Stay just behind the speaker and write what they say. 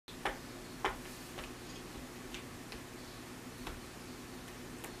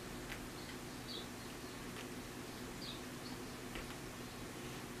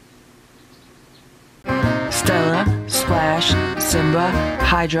Stella, Splash, Simba,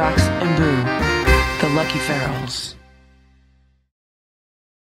 Hydrox, and Boo, the Lucky Ferals.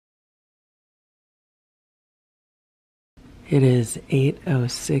 It is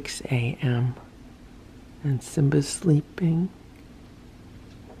 8:06 a.m. and Simba's sleeping.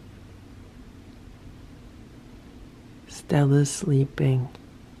 Stella's sleeping.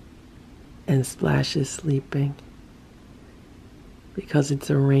 And Splash is sleeping. Because it's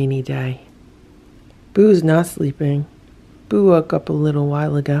a rainy day. Boo's not sleeping. Boo woke up a little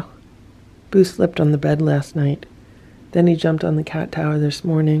while ago. Boo slept on the bed last night. Then he jumped on the cat tower this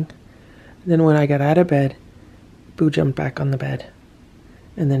morning. Then when I got out of bed, Boo jumped back on the bed.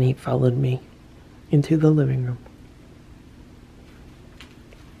 And then he followed me into the living room.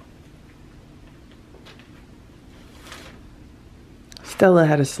 Stella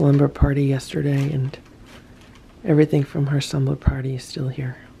had a slumber party yesterday, and everything from her slumber party is still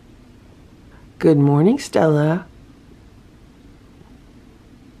here. Good morning, Stella.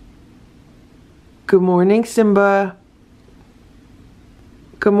 Good morning, Simba.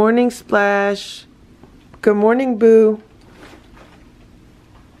 Good morning, Splash. Good morning, Boo.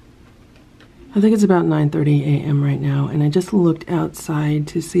 I think it's about 9:30 a.m. right now, and I just looked outside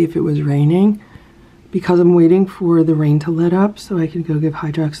to see if it was raining because I'm waiting for the rain to let up so I can go give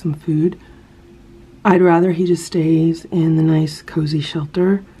Hydrox some food. I'd rather he just stays in the nice cozy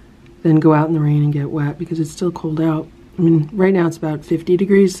shelter than go out in the rain and get wet because it's still cold out. I mean, right now it's about 50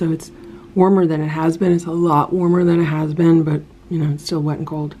 degrees, so it's warmer than it has been. It's a lot warmer than it has been, but you know, it's still wet and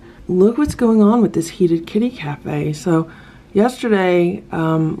cold. Look what's going on with this heated kitty cafe. So yesterday,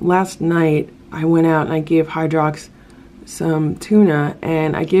 last night, I went out and I gave Hydrox some tuna,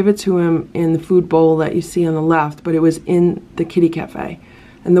 and I gave it to him in the food bowl that you see on the left, but it was in the kitty cafe.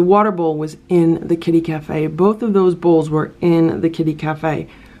 And the water bowl was in the kitty cafe. Both of those bowls were in the kitty cafe.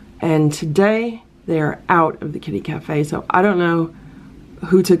 And today, they are out of the kitty cafe. So I don't know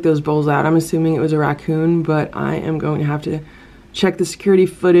who took those bowls out. I'm assuming it was a raccoon, but I am going to have to check the security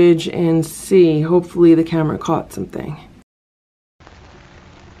footage and see. Hopefully the camera caught something.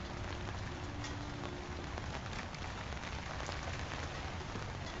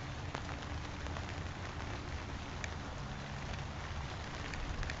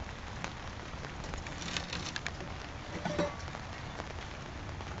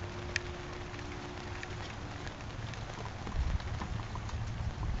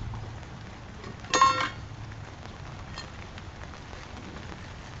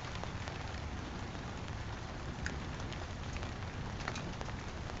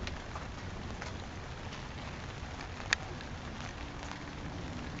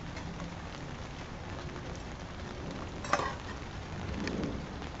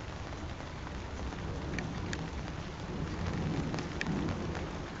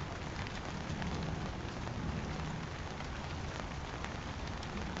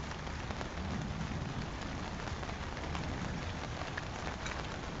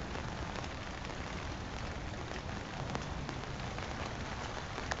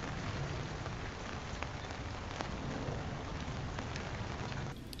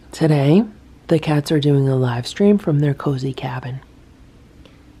 Today, the cats are doing a live stream from their cozy cabin.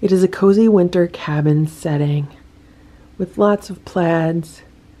 It is a cozy winter cabin setting with lots of plaids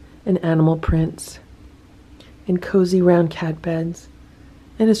and animal prints and cozy round cat beds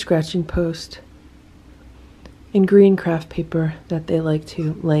and a scratching post and green craft paper that they like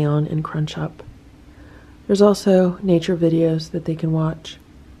to lay on and crunch up. There's also nature videos that they can watch.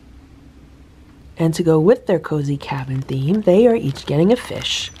 And to go with their cozy cabin theme, they are each getting a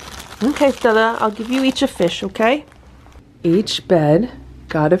fish. Okay, Stella, I'll give you each a fish, okay? Each bed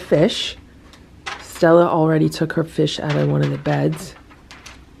got a fish. Stella already took her fish out of one of the beds.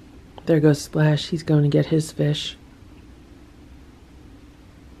 There goes Splash. He's going to get his fish.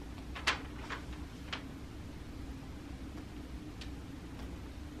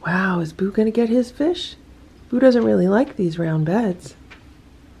 Wow, is Boo going to get his fish? Boo doesn't really like these round beds.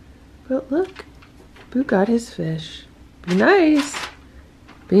 But look. Boo got his fish. Be nice.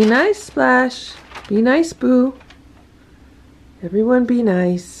 Be nice, Splash. Be nice, Boo. Everyone be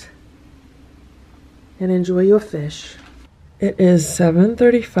nice. And enjoy your fish. It is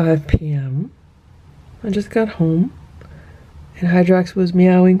 7:35 p.m. I just got home. And Hydrox was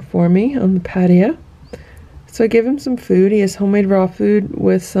meowing for me on the patio. So I gave him some food. He has homemade raw food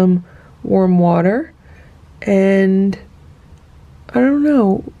with some warm water. And I don't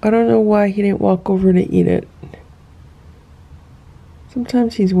know why he didn't walk over to eat it.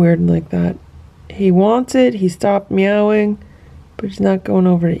 Sometimes he's weird like that. He wants it, he stopped meowing, but he's not going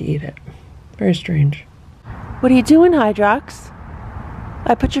over to eat it. Very strange. What are you doing, Hydrox?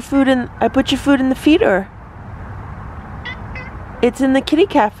 I put your food in the feeder. It's in the kitty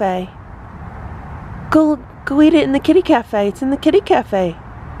cafe. Go eat it in the kitty cafe. It's in the kitty cafe.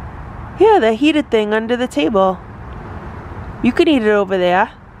 Yeah, the heated thing under the table. You could eat it over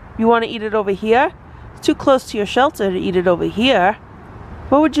there. You want to eat it over here? It's too close to your shelter to eat it over here.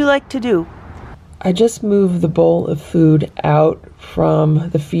 What would you like to do? I just moved the bowl of food out from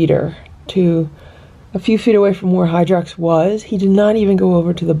the feeder to a few feet away from where Hydrox was. He did not even go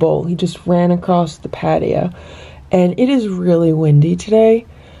over to the bowl. He just ran across the patio. And it is really windy today.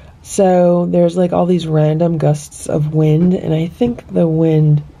 So there's like all these random gusts of wind. And I think the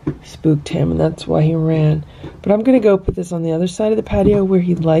wind spooked him and that's why he ran. But I'm going to go put this on the other side of the patio where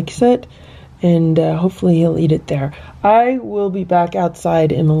he likes it. And hopefully he'll eat it there. I will be back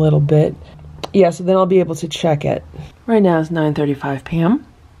outside in a little bit. Yeah, so then I'll be able to check it. Right now it's 9:35 p.m.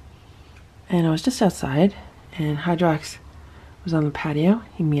 And I was just outside, and Hydrox was on the patio.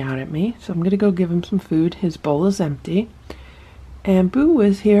 He meowed at me, so I'm going to go give him some food. His bowl is empty. And Boo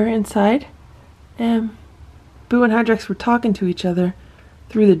was here inside. And Boo and Hydrox were talking to each other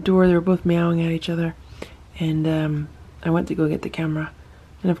through the door. They were both meowing at each other. And I went to go get the camera.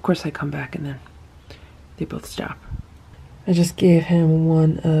 And of course I come back and then they both stop. I just gave him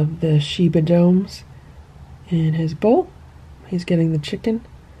one of the Sheba domes in his bowl. He's getting the chicken.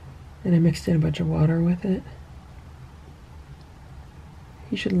 And I mixed in a bunch of water with it.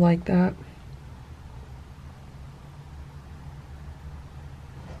 He should like that.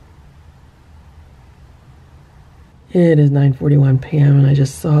 It is 9:41 p.m. and I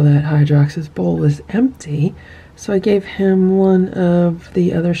just saw that Hydrox's bowl was empty. So I gave him one of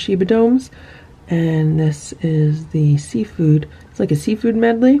the other Sheba domes, and this is the seafood. It's like a seafood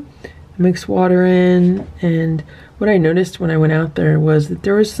medley. I mix water in, and what I noticed when I went out there was that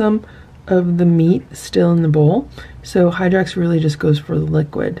there was some of the meat still in the bowl. So Hydrox really just goes for the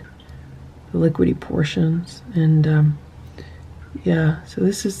liquidy portions, and yeah. So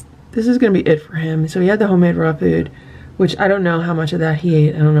this is gonna be it for him. So he had the homemade raw food, which I don't know how much of that he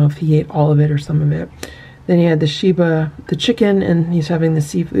ate. I don't know if he ate all of it or some of it. Then he had the Sheba, the chicken, and he's having the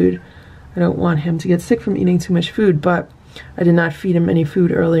seafood. I don't want him to get sick from eating too much food, but I did not feed him any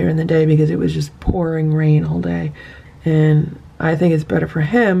food earlier in the day because it was just pouring rain all day. And I think it's better for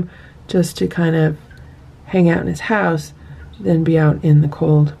him just to kind of hang out in his house than be out in the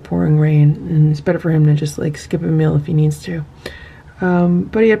cold, pouring rain. And it's better for him to just like skip a meal if he needs to.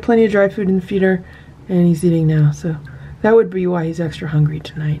 But he had plenty of dry food in the feeder, and he's eating now. So that would be why he's extra hungry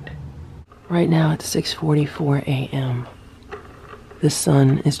tonight. Right now it's 6:44 a.m. The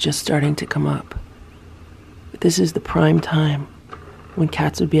sun is just starting to come up. But this is the prime time when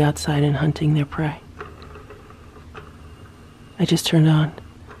cats would be outside and hunting their prey. I just turned on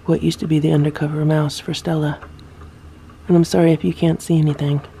what used to be the undercover mouse for Stella. And I'm sorry if you can't see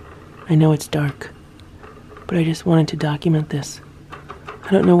anything. I know it's dark. But I just wanted to document this.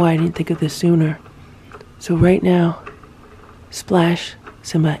 I don't know why I didn't think of this sooner. So right now, Splash,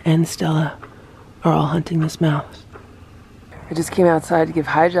 Simba, and Stella are all hunting this mouse. I just came outside to give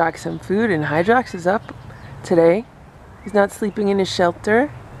Hydrox some food, and Hydrox is up today. He's not sleeping in his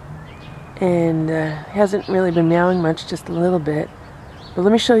shelter, and he hasn't really been meowing much, just a little bit. But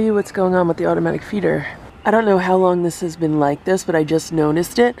let me show you what's going on with the automatic feeder. I don't know how long this has been like this, but I just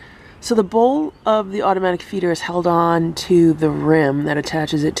noticed it. So the bowl of the automatic feeder is held on to the rim that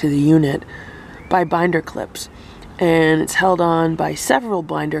attaches it to the unit by binder clips. And it's held on by several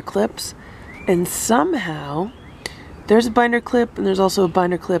binder clips. And somehow, there's a binder clip and there's also a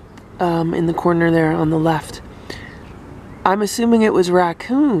binder clip in the corner there on the left. I'm assuming it was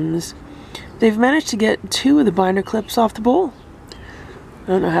raccoons. They've managed to get 2 of the binder clips off the bowl. I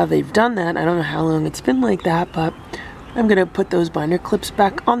don't know how they've done that. I don't know how long it's been like that, but I'm gonna put those binder clips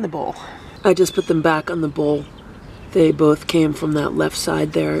back on the bowl. I just put them back on the bowl. They both came from that left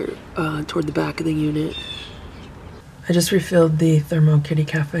side there toward the back of the unit. I just refilled the Thermo Kitty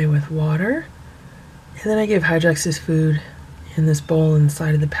Cafe with water. And then I gave Hydrox his food in this bowl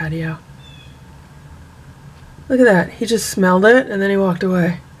inside of the patio. Look at that. He just smelled it and then he walked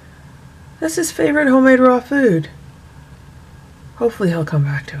away. That's his favorite homemade raw food. Hopefully he'll come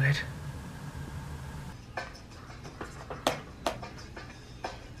back to it.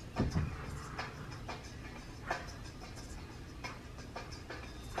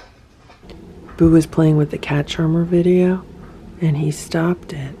 Boo was playing with the cat charmer video and he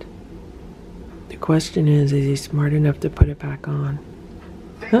stopped it. The question is he smart enough to put it back on?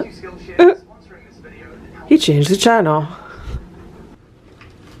 Huh? He changed the channel.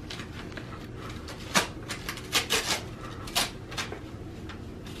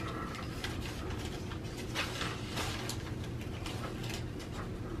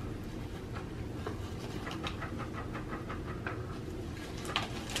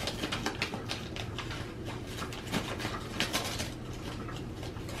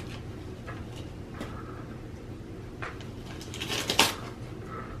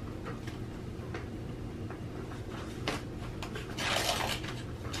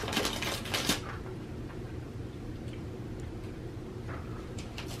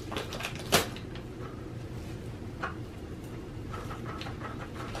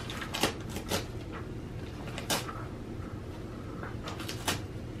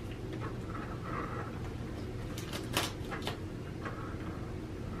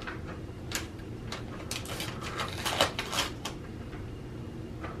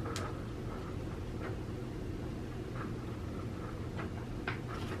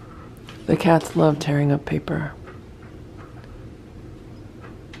 The cats love tearing up paper.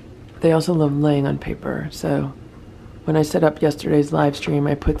 They also love laying on paper, so when I set up yesterday's live stream,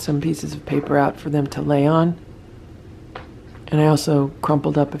 I put some pieces of paper out for them to lay on. And I also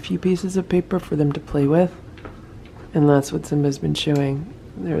crumpled up a few pieces of paper for them to play with. And that's what Simba's been chewing.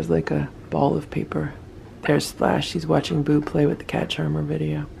 There's like a ball of paper. There's Splash. She's watching Boo play with the cat charmer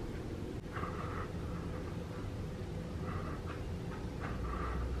video.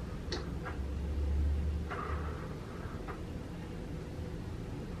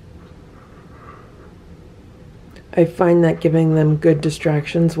 I find that giving them good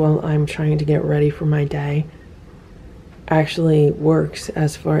distractions while I'm trying to get ready for my day actually works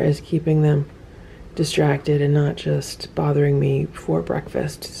as far as keeping them distracted and not just bothering me for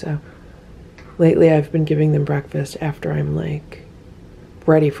breakfast. So lately I've been giving them breakfast after I'm like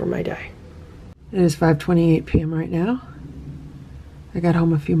ready for my day. It is 5:28 p.m. right now. I got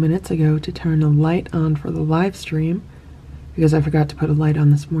home a few minutes ago to turn the light on for the live stream because I forgot to put a light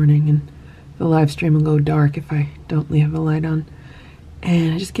on this morning, and the live stream will go dark if I don't leave a light on.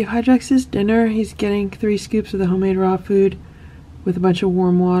 And I just gave Hydrox his dinner. He's getting 3 scoops of the homemade raw food with a bunch of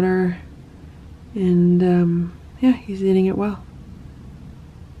warm water. And yeah, he's eating it well.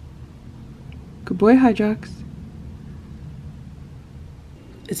 Good boy, Hydrox.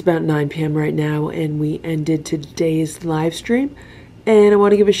 It's about 9 p.m. right now, and we ended today's live stream. And I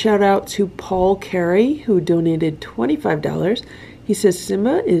want to give a shout out to Paul Carey, who donated $25. He says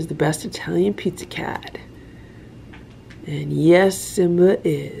Simba is the best Italian pizza cat. And yes, Simba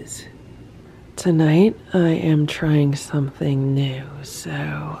is. Tonight I am trying something new.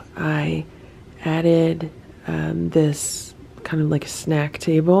 So I added this kind of like a snack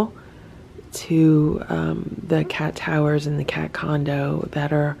table to the cat towers in the cat condo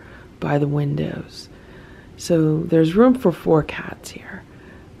that are by the windows. So there's room for 4 cats here.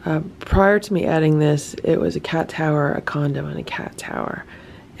 Prior to me adding this, it was a cat tower, a condo, and a cat tower.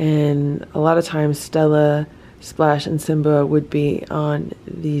 And a lot of times Stella, Splash, and Simba would be on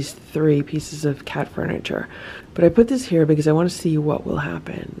these 3 pieces of cat furniture. But I put this here because I want to see what will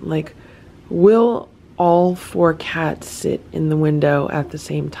happen. Like, will all 4 cats sit in the window at the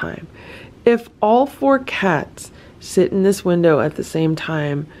same time? If all 4 cats sit in this window at the same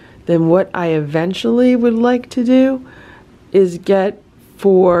time, then what I eventually would like to do is get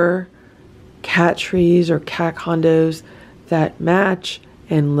 4 cat trees or cat condos that match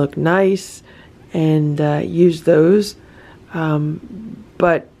and look nice and use those.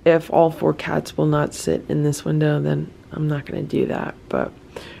 But if all 4 cats will not sit in this window, then I'm not going to do that. But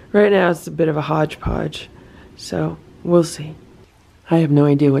right now it's a bit of a hodgepodge, so we'll see. I have no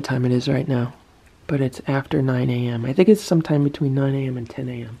idea what time it is right now, but it's after 9 a.m. I think it's sometime between 9 a.m. and 10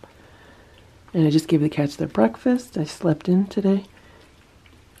 a.m. And I just gave the cats their breakfast. I slept in today.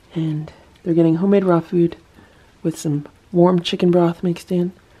 And they're getting homemade raw food with some warm chicken broth mixed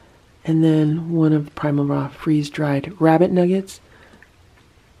in. And then one of the Primal Raw freeze-dried rabbit nuggets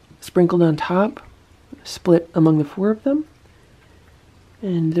sprinkled on top, split among the 4 of them.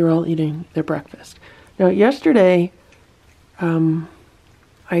 And they're all eating their breakfast. Now, yesterday,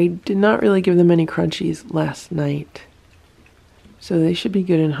 I did not really give them any crunchies last night. So they should be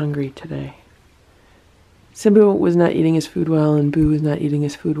good and hungry today. Simba was not eating his food well, and Boo was not eating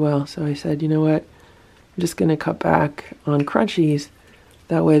his food well, so I said, you know what, I'm just going to cut back on crunchies.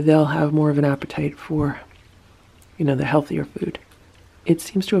 That way they'll have more of an appetite for, you know, the healthier food. It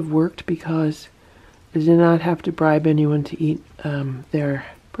seems to have worked because I did not have to bribe anyone to eat their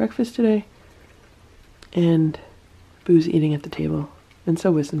breakfast today, and Boo's eating at the table, and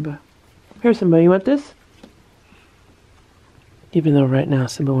so was Simba. Here, Simba, you want this? Even though right now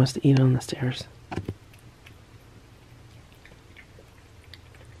Simba wants to eat on the stairs.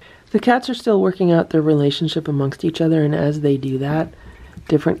 The cats are still working out their relationship amongst each other, and as they do that,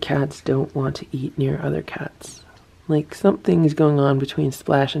 different cats don't want to eat near other cats. Like, something's going on between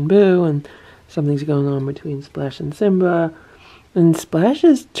Splash and Boo, and something's going on between Splash and Simba, and Splash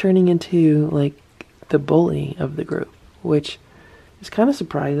is turning into, like, the bully of the group, which is kind of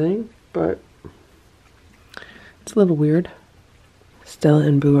surprising, but it's a little weird. Stella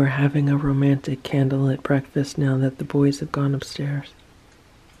and Boo are having a romantic candlelit breakfast now that the boys have gone upstairs.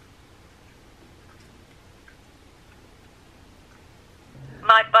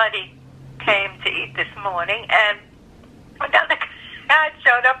 My buddy came to eat this morning, and another cat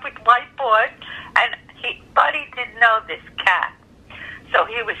showed up with whiteboard, and Buddy didn't know this cat. So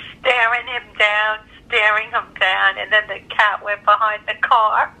he was staring him down, and then the cat went behind the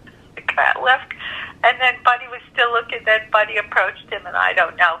car. The cat left, and then Buddy was still looking. Then Buddy approached him, and I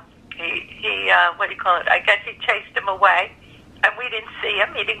don't know. He what do you call it? I guess he chased him away. and we didn't see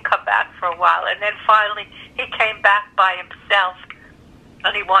him. He didn't come back for a while, and then finally he came back by himself,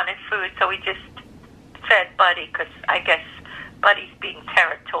 and he wanted food, so we just fed Buddy, because I guess Buddy's being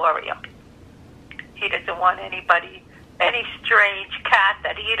territorial. He doesn't want anybody, any strange cat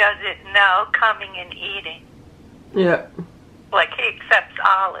that he doesn't know, coming and eating. Yeah. Like, he accepts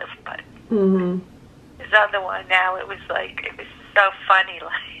Olive, but his other one now, it was so funny,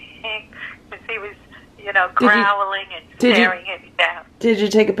 like, because he was, you know, growling and staring him down. Did you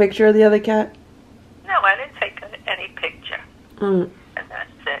take a picture of the other cat? No, I didn't take any picture. And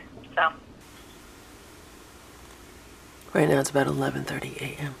that's it. So. Right now it's about 11:30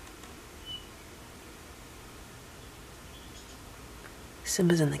 a.m.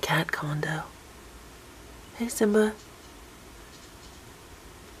 Simba's in the cat condo. Hey, Simba.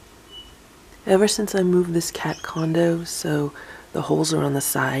 Ever since I moved this cat condo so the holes are on the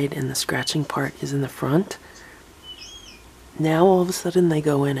side and the scratching part is in the front, now all of a sudden they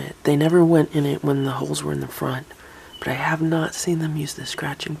go in it. They never went in it when the holes were in the front, but I have not seen them use the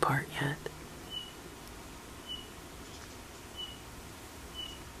scratching part yet.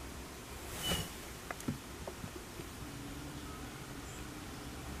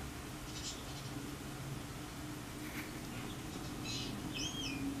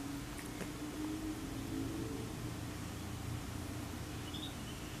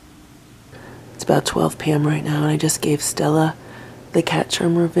 It's about 12 p.m. right now, and I just gave Stella the cat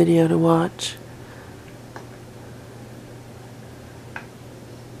charmer video to watch.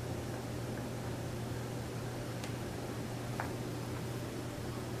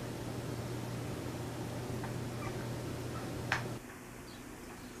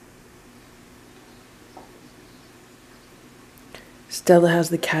 Stella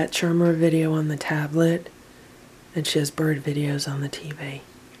has the cat charmer video on the tablet, and she has bird videos on the TV.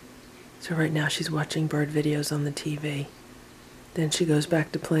 So right now she's watching bird videos on the TV. Then she goes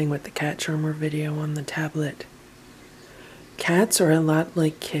back to playing with the cat charmer video on the tablet. Cats are a lot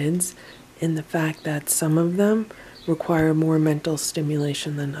like kids in the fact that some of them require more mental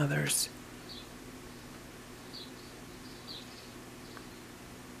stimulation than others.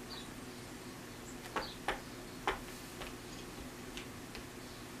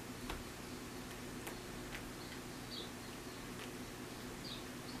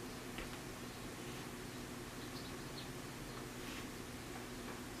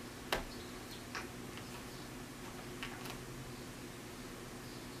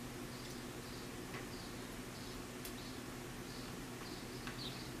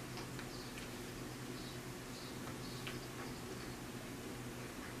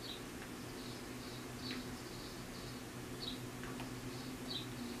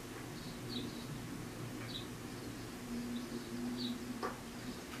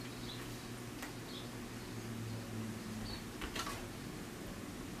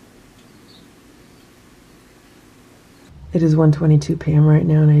 It is 1:22 p.m. right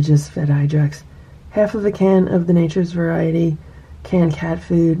now, and I just fed Hydrox half of a can of the Nature's Variety canned cat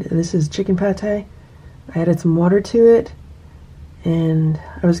food. This is chicken pate. I added some water to it, and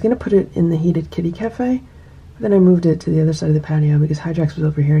I was going to put it in the heated kitty cafe, but then I moved it to the other side of the patio because Hydrox was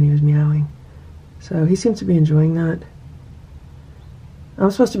over here and he was meowing. So he seems to be enjoying that.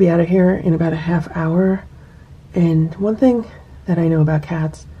 I'm supposed to be out of here in about a half hour, and one thing that I know about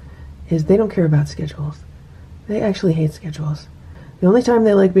cats is they don't care about schedules. They actually hate schedules. The only time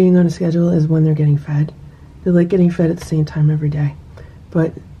they like being on a schedule is when they're getting fed. They like getting fed at the same time every day.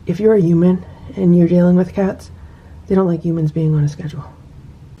 But if you're a human and you're dealing with cats, they don't like humans being on a schedule.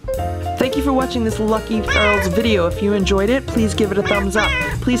 Thank you for watching this Lucky Ferals video. If you enjoyed it, please give it a thumbs up.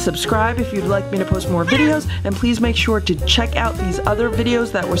 Please subscribe if you'd like me to post more videos, and please make sure to check out these other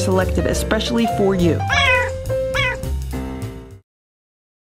videos that were selected especially for you.